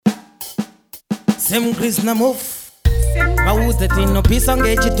Sem Chris na move Mauta tino pisa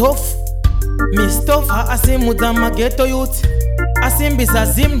ngechitofu Mistofa asimuda mageto youth Asimbisa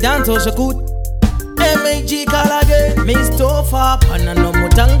zim danzo shakut Meggikal-Hapana Mistofa-Hapana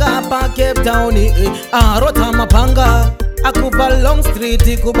Anomutanga pa Cape Town Arota mapanga Akupa long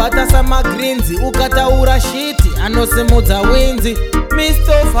street kubata sama greens ukataura shiti anosimudza winzi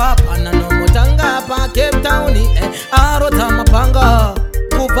Mistofa-Hapana Anomutanga pa Cape Town arota mapanga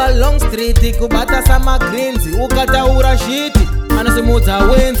kupa long street kubata sama greens ukataura shiti anosimudza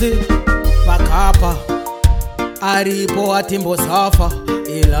winzi pakapa aripo atimbo safa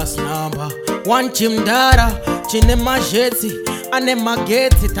ilas number one chimdara chine majetsi ane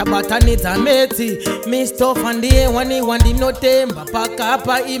magetsi tabatanidza metsi Mistofa ndiye wandinotemba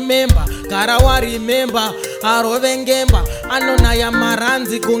pakapa imemba gara warimemba arovengemba anonaya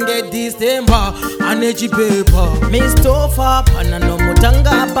maranzi kunge December ane chipepa Mistofa-Hapana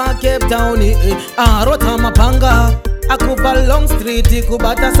Anomutanga pa Cape Town arota mapanga akupa long street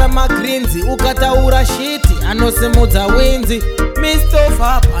kubata sama greens ukataura shiti anosimudza winzi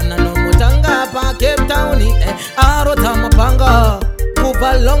Mistofa-Hapana Anomutanga pa Cape Town arota mapanga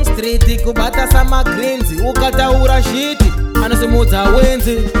kupa long street kubata sama greens ukataura shiti anosimudza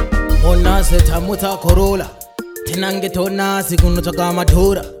winzi monasetamutsa korola tinange tonasi kunotsvaka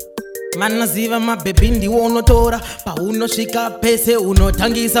madhora manaziva mabhebhi ndiwo unotora paunosvika pese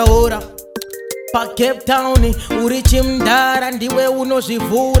unotangisa hora pa Cape Town uri chimdara ndiwe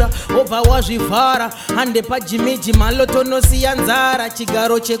unozvivhura obva wazvivhara hande pajimiji malotonosiya nzara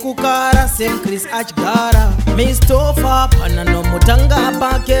chigaro chekukara Sem Chris achigara Mistofa-Hapana Anomutanga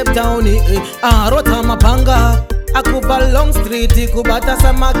pa Cape Town arota mapanga akupa long street kubata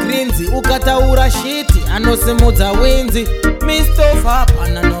sama greens ukataura shiti anosimudza winzi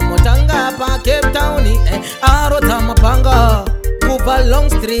Mistofa-Hapana Anomutanga pa Cape Town arota mapanga kupa long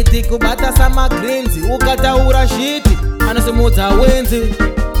street kubata sama greens ukataura shiti anosimudza winzi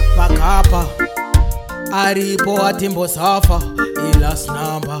pakapa aripo atimbo safa ilas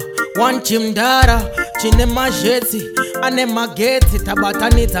number one chimdara chine majetsi ane magetsi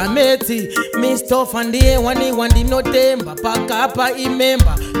tabatanidza metsi Mistofa ndiye wandinotemba pakapa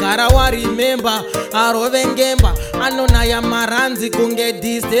imemba gara warimemba arovengemba anonaya maranzi kunge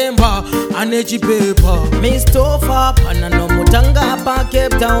December ane chipepa Mistofa-Hapana Anomutanga pa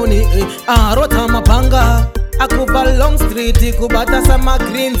Cape Town arota mapanga akupa long street kubata sama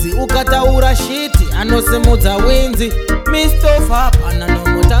greens ukataura shiti anosimudza winzi Mistofa-Hapana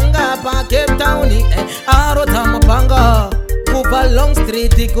Anomutanga pa Cape Town arota mapanga kupa long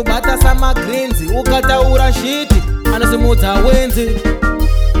street kubata sama greens ukataura shiti anosimudza winzi